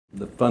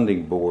The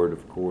funding board,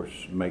 of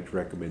course, makes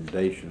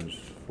recommendations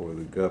for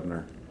the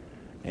governor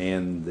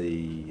and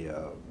the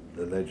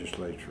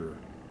legislature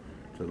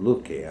to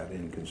look at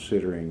in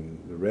considering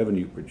the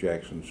revenue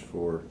projections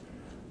for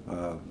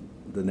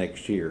the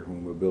next year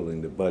when we're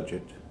building the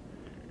budget.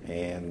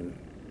 And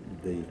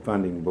the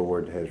funding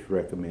board has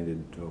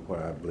recommended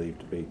what I believe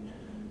to be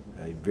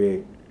a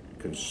very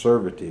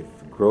conservative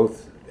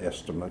growth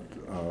estimate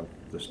of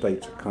the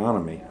state's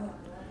economy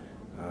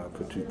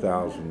for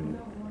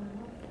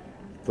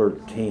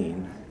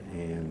 2013,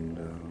 and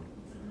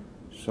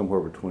somewhere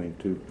between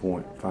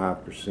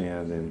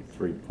 2.5% and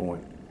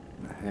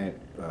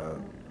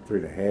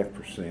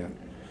 3.5%.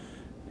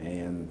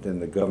 And then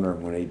the governor,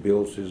 when he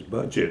builds his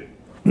budget,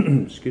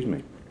 excuse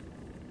me,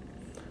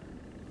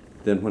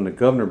 then when the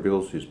governor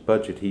builds his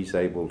budget, he's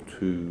able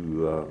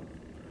to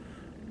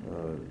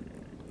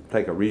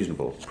take a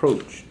reasonable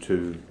approach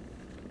to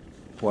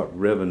what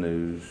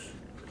revenues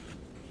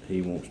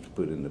he wants to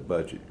put in the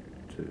budget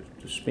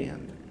to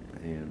spend.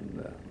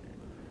 And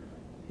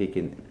he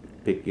can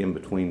pick in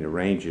between the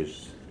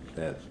ranges,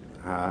 that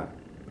high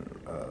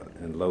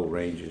and low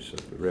ranges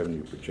of the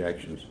revenue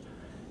projections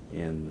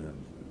in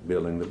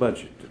building the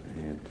budget.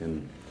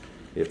 And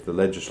if the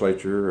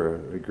legislature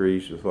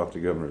agrees with what the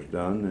governor's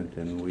done, and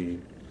then we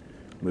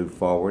move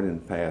forward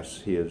and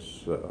pass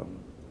his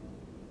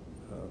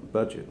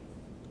budget.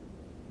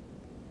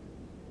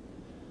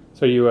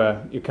 So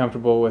you're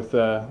comfortable with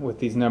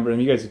these numbers? I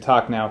mean, you guys have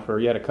talked now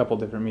you had a couple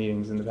different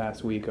meetings in the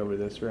past week over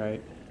this,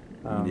 right?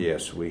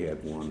 Yes, we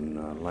had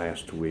one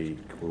last week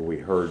where we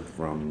heard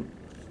from,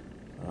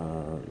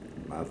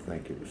 I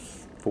think it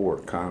was 4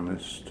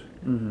 economists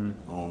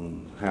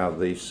on how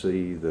they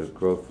see the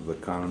growth of the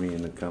economy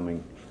in the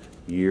coming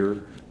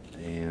year,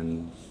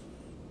 and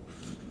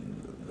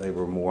they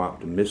were more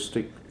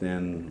optimistic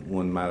than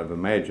one might have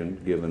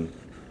imagined, given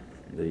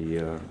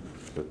the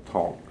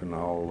talk and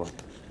all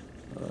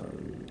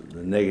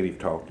the negative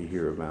talk you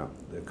hear about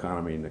the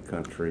economy in the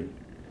country.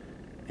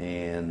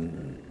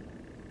 And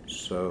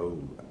so,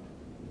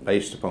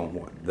 based upon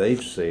what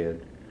they've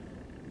said,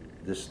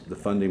 the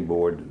funding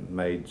board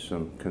made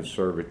some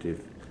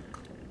conservative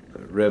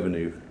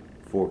revenue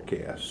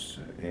forecasts,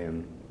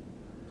 and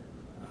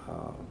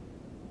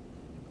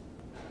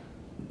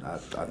I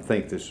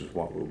think this is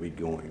what we'll be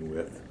going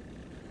with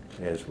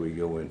as we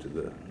go into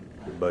the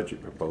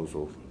budget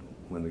proposal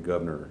when the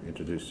governor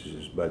introduces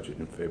his budget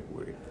in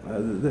February.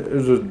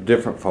 There's a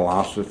different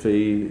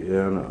philosophy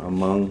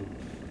among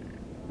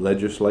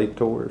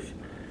legislators,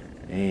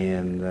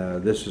 and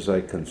this is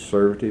a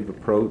conservative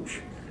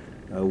approach.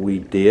 We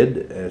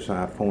did, as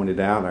I pointed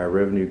out, our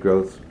revenue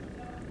growth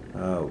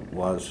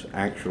was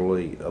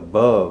actually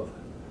above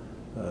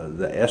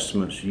the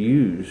estimates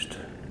used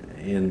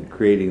in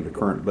creating the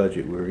current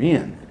budget we're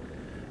in.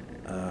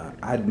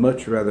 I'd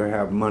much rather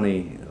have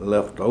money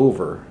left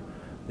over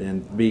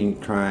than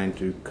trying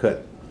to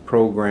cut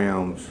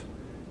programs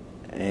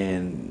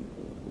and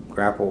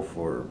grapple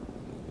for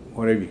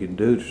whatever you can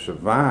do to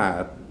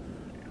survive,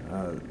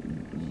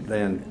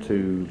 than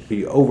to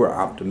be over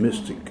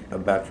optimistic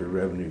about your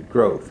revenue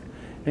growth.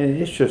 And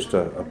it's just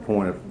a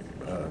point of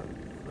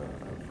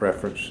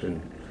preference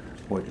in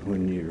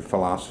when your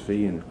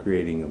philosophy in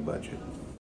creating a budget.